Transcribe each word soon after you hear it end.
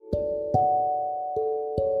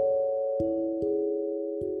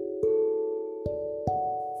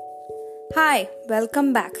Hi,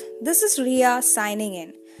 welcome back. This is Ria signing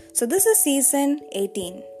in. So, this is season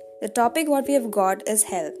 18. The topic what we have got is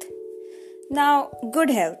health. Now, good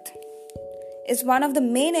health is one of the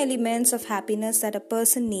main elements of happiness that a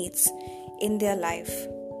person needs in their life.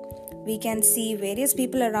 We can see various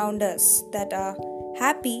people around us that are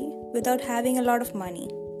happy without having a lot of money.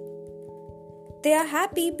 They are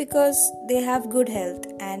happy because they have good health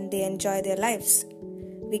and they enjoy their lives.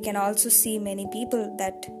 We can also see many people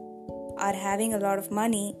that are having a lot of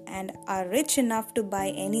money and are rich enough to buy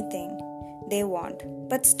anything they want,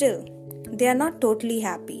 but still, they are not totally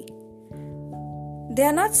happy. They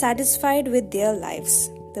are not satisfied with their lives.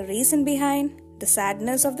 The reason behind the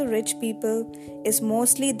sadness of the rich people is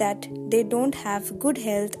mostly that they don't have good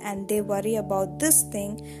health and they worry about this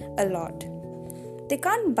thing a lot. They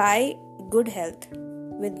can't buy good health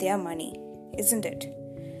with their money, isn't it?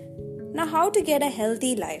 Now, how to get a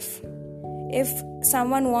healthy life? If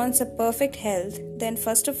someone wants a perfect health, then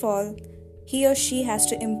first of all, he or she has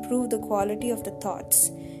to improve the quality of the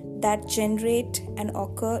thoughts that generate and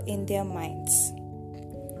occur in their minds.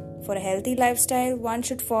 For a healthy lifestyle, one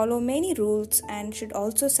should follow many rules and should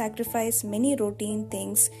also sacrifice many routine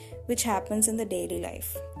things which happens in the daily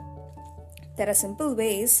life. There are simple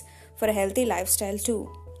ways for a healthy lifestyle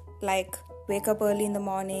too, like wake up early in the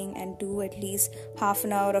morning and do at least half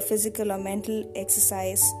an hour of physical or mental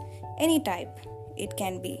exercise. Any type it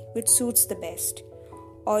can be, which suits the best.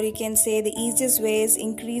 Or you can say the easiest way is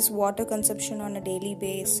increase water consumption on a daily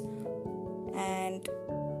basis, and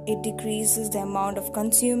it decreases the amount of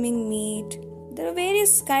consuming meat. There are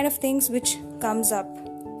various kind of things which comes up.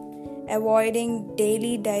 Avoiding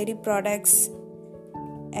daily dairy products,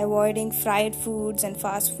 avoiding fried foods and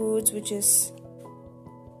fast foods, which is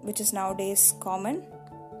nowadays common.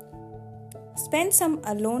 Spend some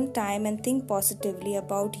alone time and think positively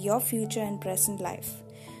about your future and present life.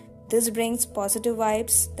 This brings positive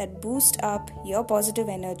vibes that boost up your positive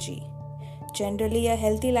energy. Generally, a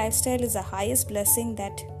healthy lifestyle is the highest blessing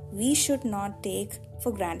that we should not take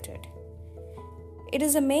for granted. It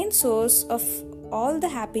is the main source of all the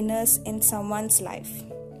happiness in someone's life.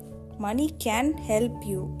 Money can help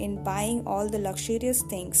you in buying all the luxurious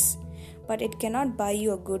things, but it cannot buy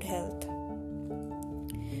you a good health.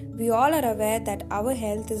 We all are aware that our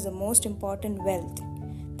health is the most important wealth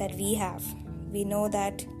that we have. We know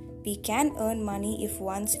that we can earn money if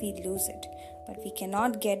once we lose it, but we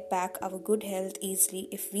cannot get back our good health easily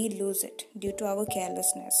if we lose it due to our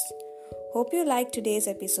carelessness. Hope you liked today's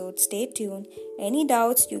episode. Stay tuned. Any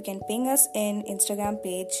doubts, you can ping us in Instagram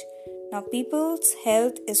page. Now, people's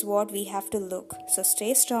health is what we have to look. So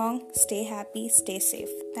stay strong, stay happy, stay safe.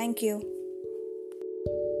 Thank you.